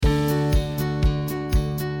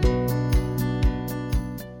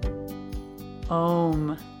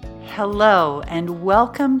Om. Hello and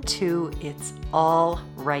welcome to It's All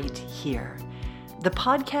Right Here, the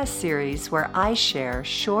podcast series where I share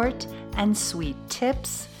short and sweet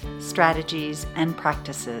tips, strategies, and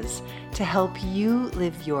practices to help you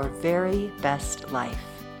live your very best life.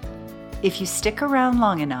 If you stick around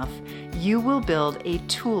long enough, you will build a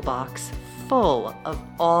toolbox full of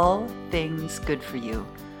all things good for you,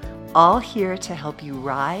 all here to help you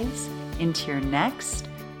rise into your next,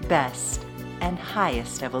 best, and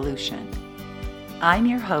highest evolution. I'm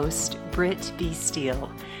your host, Britt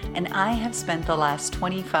Steele, and I have spent the last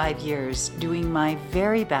 25 years doing my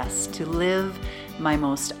very best to live my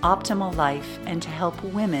most optimal life and to help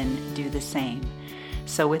women do the same.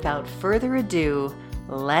 So without further ado,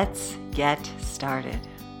 let's get started.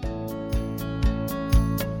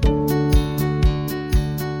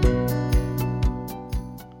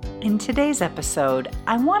 In today's episode,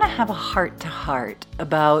 I want to have a heart-to-heart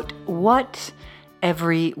about what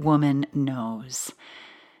every woman knows.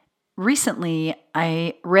 Recently,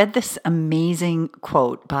 I read this amazing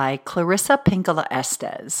quote by Clarissa Pinkola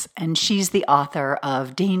Estes, and she's the author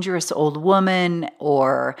of Dangerous Old Woman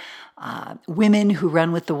or Women Who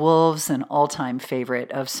Run with the Wolves, an all-time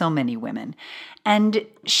favorite of so many women. And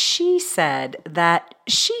she said that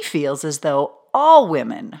she feels as though all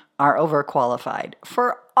women are overqualified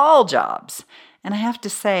for all jobs. And I have to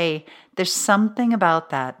say, there's something about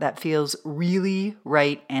that feels really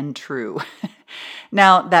right and true.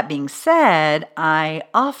 Now, that being said, I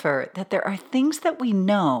offer that there are things that we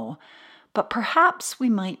know, but perhaps we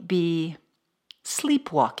might be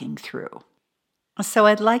sleepwalking through. So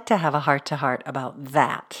I'd like to have a heart-to-heart about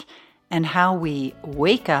that and how we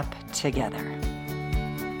wake up together.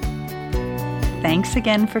 Thanks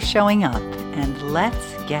again for showing up, and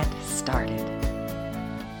let's get started.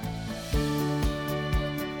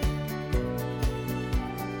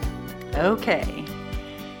 Okay,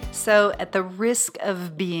 so at the risk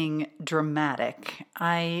of being dramatic,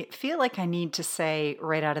 I feel like I need to say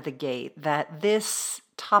right out of the gate that this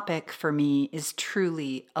topic for me is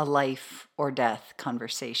truly a life or death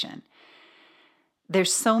conversation.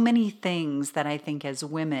 There's so many things that I think as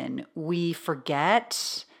women we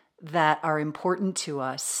forget that are important to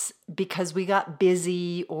us because we got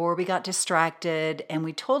busy or we got distracted and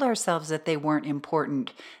we told ourselves that they weren't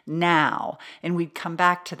important now and we'd come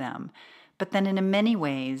back to them. But then in many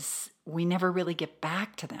ways, we never really get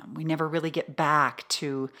back to them. We never really get back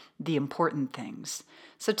to the important things.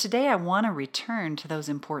 So today I want to return to those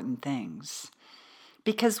important things.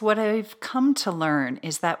 Because what I've come to learn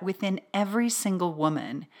is that within every single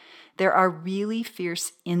woman, there are really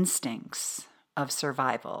fierce instincts of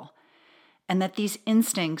survival. And that these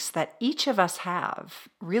instincts that each of us have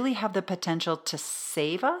really have the potential to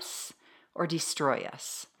save us or destroy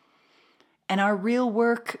us. And our real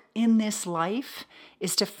work in this life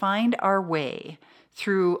is to find our way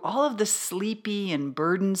through all of the sleepy and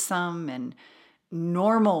burdensome and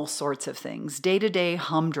normal sorts of things, day-to-day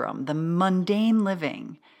humdrum, the mundane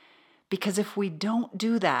living. Because if we don't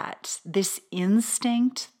do that, this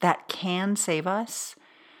instinct that can save us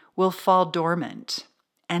will fall dormant.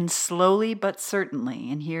 And slowly but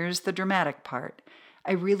certainly, and here's the dramatic part,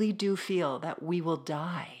 I really do feel that we will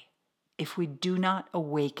die if we do not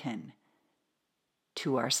awaken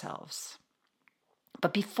to ourselves.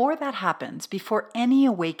 But before that happens, before any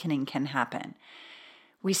awakening can happen,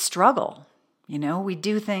 we struggle. We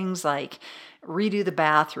do things like redo the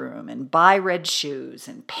bathroom and buy red shoes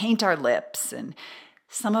and paint our lips, and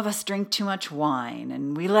some of us drink too much wine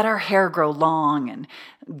and we let our hair grow long and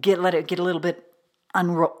let it get a little bit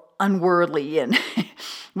unworldly, and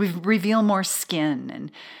we reveal more skin.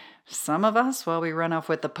 And some of us, we run off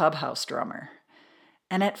with the pub house drummer.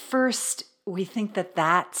 And at first, we think that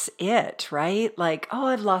that's it, right? Like,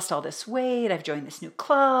 I've lost all this weight. I've joined this new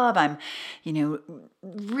club. I'm,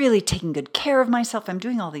 really taking good care of myself. I'm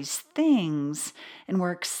doing all these things, and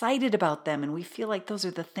we're excited about them. And we feel like those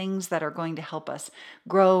are the things that are going to help us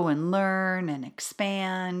grow and learn and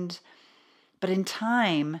expand. But in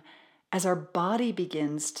time, as our body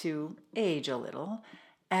begins to age a little,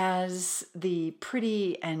 as the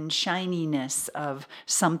pretty and shininess of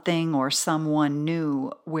something or someone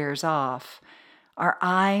new wears off, our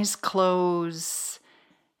eyes close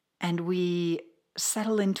and we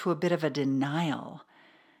settle into a bit of a denial.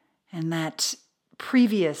 And that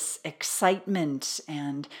previous excitement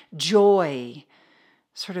and joy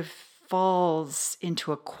sort of falls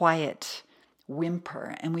into a quiet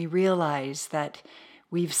whimper, and we realize that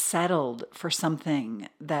we've settled for something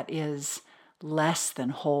that is less than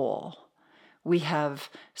whole. We have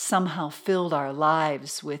somehow filled our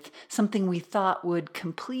lives with something we thought would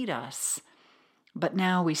complete us, but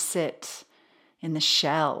now we sit in the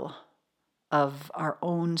shell of our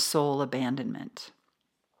own soul abandonment.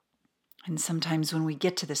 And sometimes when we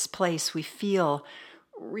get to this place, we feel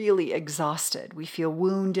really exhausted. We feel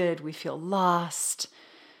wounded. We feel lost.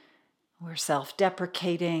 We're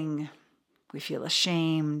self-deprecating. We feel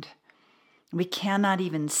ashamed. We cannot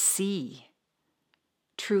even see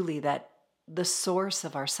truly that the source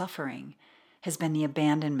of our suffering has been the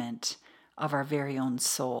abandonment of our very own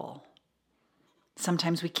soul.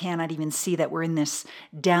 Sometimes we cannot even see that we're in this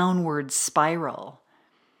downward spiral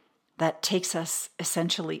that takes us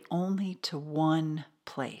essentially only to one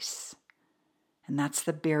place. And that's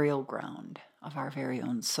the burial ground of our very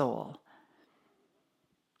own soul.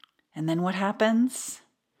 And then what happens?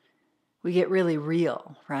 We get really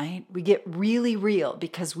real, right? We get really real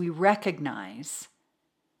because we recognize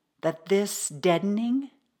that this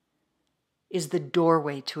deadening is the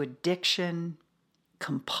doorway to addiction,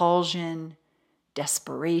 compulsion,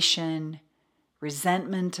 desperation,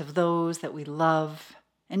 resentment of those that we love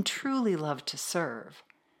and truly love to serve,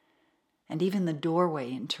 and even the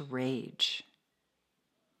doorway into rage.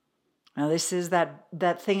 Now, this is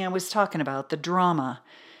that thing I was talking about, the drama,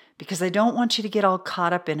 because I don't want you to get all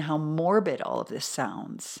caught up in how morbid all of this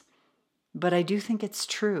sounds. But I do think it's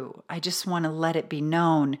true. I just want to let it be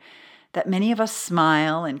known that many of us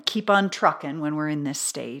smile and keep on trucking when we're in this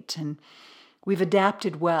state, and we've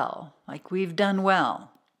adapted well, like we've done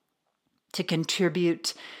well to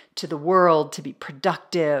contribute to the world, to be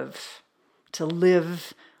productive, to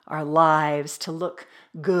live our lives, to look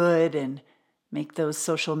good and make those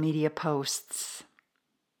social media posts.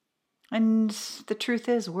 And the truth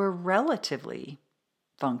is, we're relatively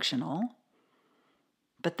functional.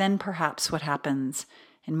 But then perhaps what happens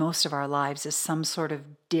in most of our lives is some sort of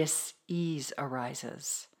dis-ease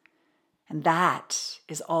arises. And that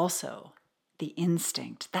is also the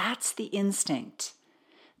instinct. That's the instinct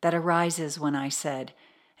that arises when I said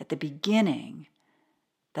at the beginning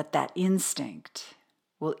that instinct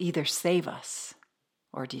will either save us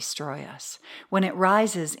or destroy us. When it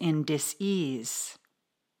rises in dis-ease,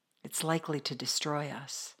 it's likely to destroy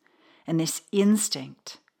us. And this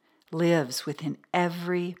instinct lives within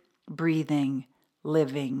every breathing,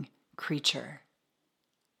 living creature.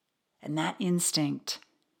 And that instinct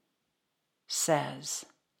says,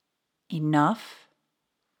 enough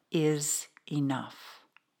is enough.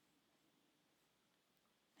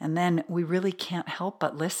 And then we really can't help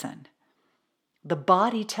but listen. The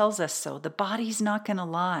body tells us so. The body's not going to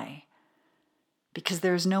lie, because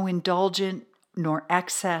there's no indulgent nor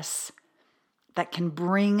excess that can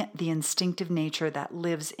bring the instinctive nature that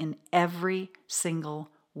lives in every single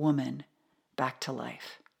woman back to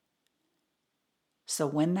life. So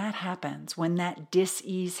when that happens, when that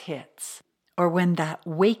dis-ease hits, or when that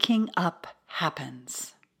waking up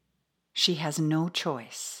happens, she has no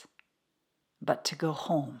choice but to go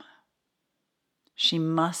home. She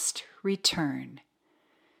must return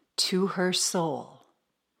to her soul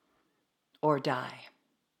or die.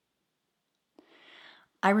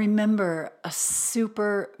 I remember a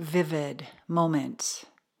super vivid moment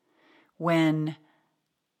when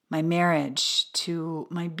my marriage to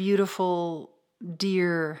my beautiful,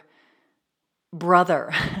 dear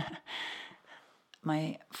brother,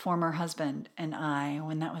 my former husband and I,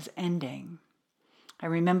 when that was ending. I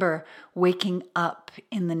remember waking up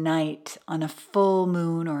in the night on a full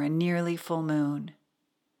moon or a nearly full moon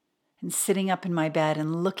and sitting up in my bed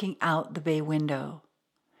and looking out the bay window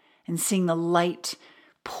and seeing the light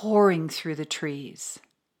pouring through the trees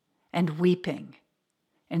and weeping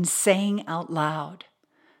and saying out loud,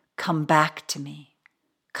 "Come back to me,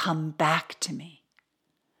 come back to me,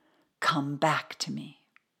 come back to me."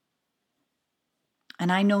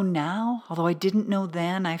 And I know now, although I didn't know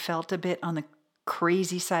then, I felt a bit on the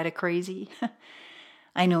crazy side of crazy.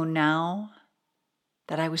 I know now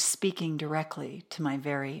that I was speaking directly to my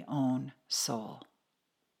very own soul.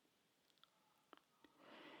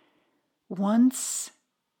 Once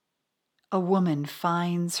a woman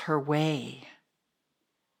finds her way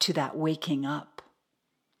to that waking up,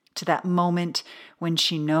 to that moment when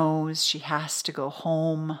she knows she has to go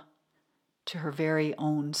home to her very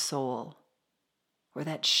own soul, or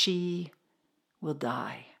that she will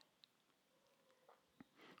die,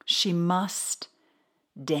 she must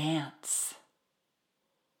dance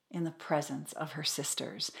in the presence of her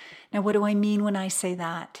sisters. Now, what do I mean when I say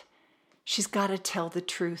that? She's got to tell the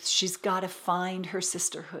truth. She's got to find her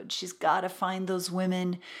sisterhood. She's got to find those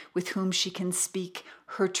women with whom she can speak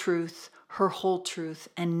her truth, her whole truth,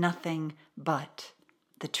 and nothing but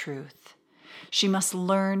the truth. She must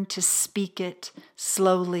learn to speak it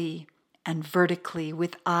slowly and vertically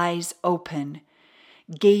with eyes open,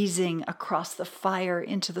 gazing across the fire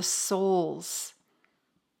into the souls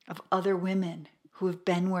of other women who have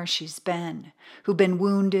been where she's been, who've been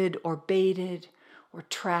wounded or baited or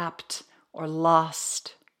trapped or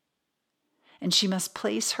lost. And she must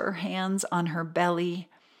place her hands on her belly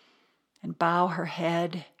and bow her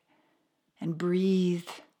head and breathe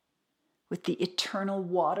with the eternal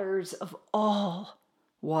waters of all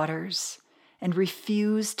waters and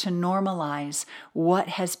refuse to normalize what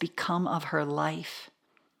has become of her life.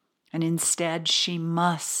 And instead, she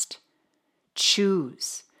must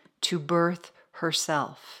choose to birth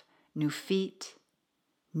herself new feet,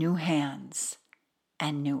 new hands,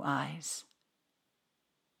 and new eyes.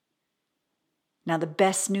 Now, the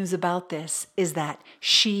best news about this is that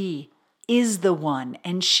she is the one,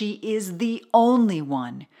 and she is the only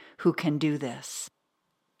one who can do this.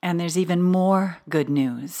 And there's even more good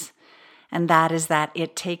news, and that is that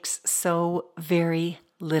it takes so very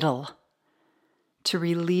little to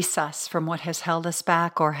release us from what has held us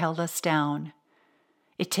back or held us down.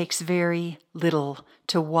 It takes very little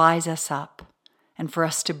to wise us up and for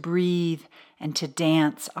us to breathe and to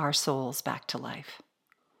dance our souls back to life.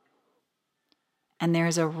 And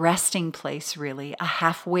there's a resting place, really, a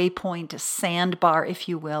halfway point, a sandbar, if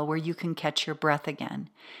you will, where you can catch your breath again.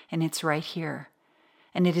 And it's right here.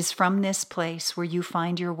 And it is from this place where you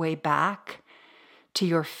find your way back to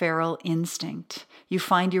your feral instinct. You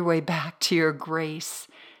find your way back to your grace,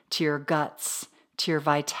 to your guts, to your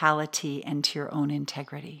vitality, and to your own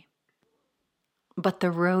integrity. But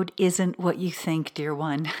the road isn't what you think, dear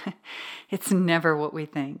one. It's never what we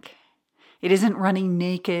think. It isn't running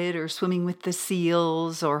naked or swimming with the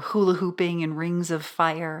seals or hula hooping in rings of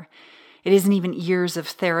fire. It isn't even years of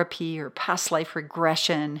therapy or past life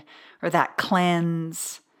regression or that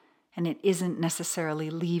cleanse. And it isn't necessarily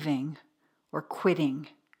leaving or quitting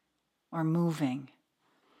or moving.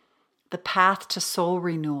 The path to soul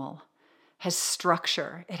renewal has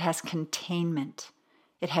structure. It has containment.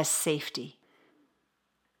 It has safety.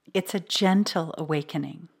 It's a gentle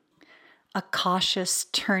awakening. A cautious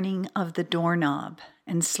turning of the doorknob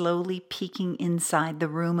and slowly peeking inside the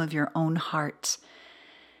room of your own heart.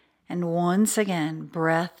 And once again,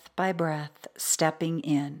 breath by breath, stepping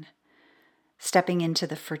into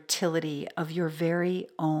the fertility of your very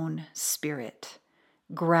own spirit,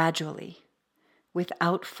 gradually,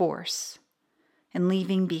 without force, and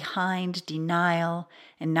leaving behind denial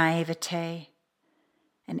and naivete,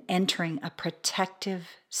 and entering a protective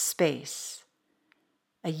space,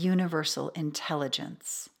 a universal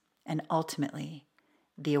intelligence, and ultimately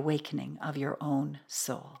the awakening of your own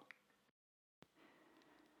soul.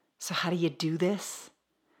 So how do you do this?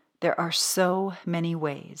 There are so many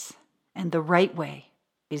ways, and the right way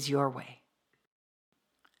is your way.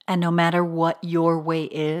 And no matter what your way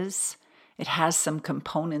is, it has some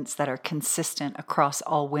components that are consistent across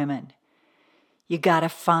all women. You gotta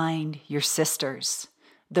find your sisters,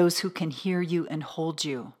 those who can hear you and hold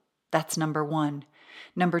you. That's number one.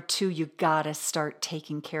 Number two, you gotta start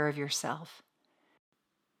taking care of yourself.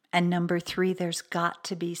 And number three, there's got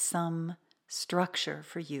to be some structure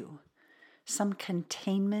for you, some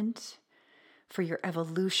containment for your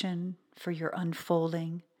evolution, for your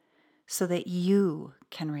unfolding, so that you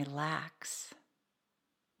can relax.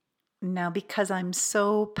 Now, because I'm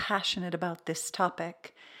so passionate about this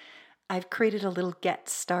topic, I've created a little get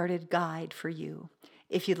started guide for you.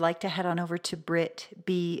 If you'd like to head on over to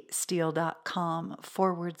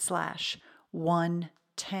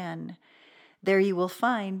brittbsteele.com/110, there you will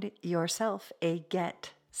find yourself a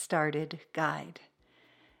get started guide.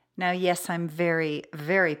 Now, yes, I'm very,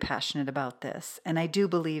 very passionate about this, and I do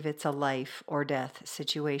believe it's a life or death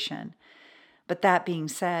situation. But that being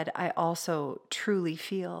said, I also truly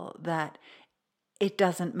feel that it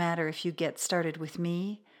doesn't matter if you get started with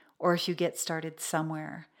me or if you get started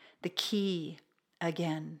somewhere. The key,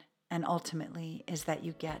 again, and ultimately, is that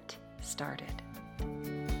you get started.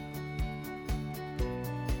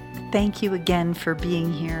 Thank you again for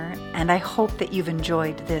being here, and I hope that you've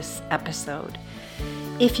enjoyed this episode.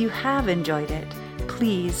 If you have enjoyed it,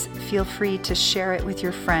 please feel free to share it with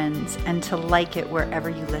your friends and to like it wherever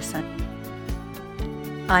you listen.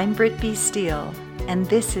 I'm Britt B. Steele, and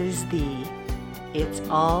this is the It's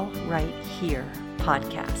All Right Here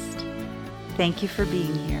podcast. Thank you for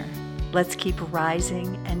being here. Let's keep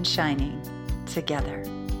rising and shining together.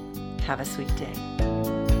 Have a sweet day.